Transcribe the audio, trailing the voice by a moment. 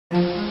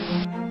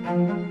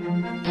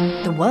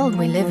world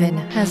we live in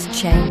has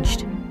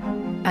changed.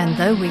 And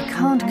though we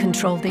can't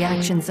control the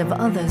actions of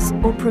others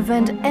or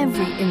prevent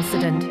every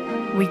incident,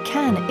 we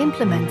can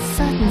implement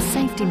certain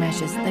safety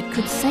measures that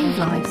could save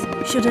lives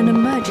should an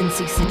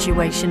emergency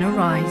situation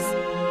arise.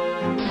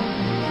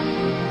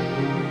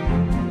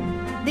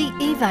 The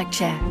Evac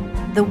Chair,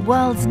 the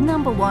world's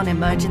 #1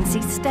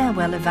 emergency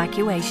stairwell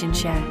evacuation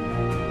chair.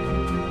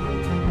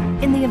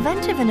 In the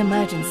event of an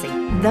emergency,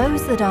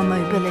 those that are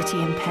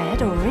mobility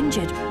impaired or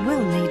injured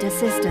will need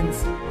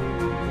assistance.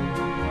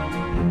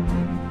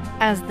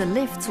 As the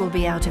lifts will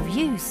be out of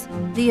use,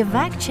 the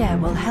Evac Chair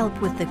will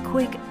help with the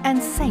quick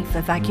and safe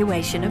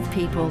evacuation of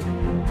people.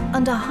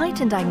 Under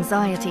heightened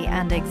anxiety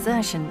and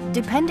exertion,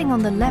 depending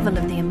on the level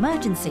of the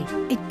emergency,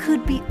 it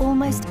could be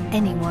almost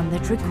anyone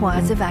that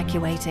requires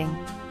evacuating.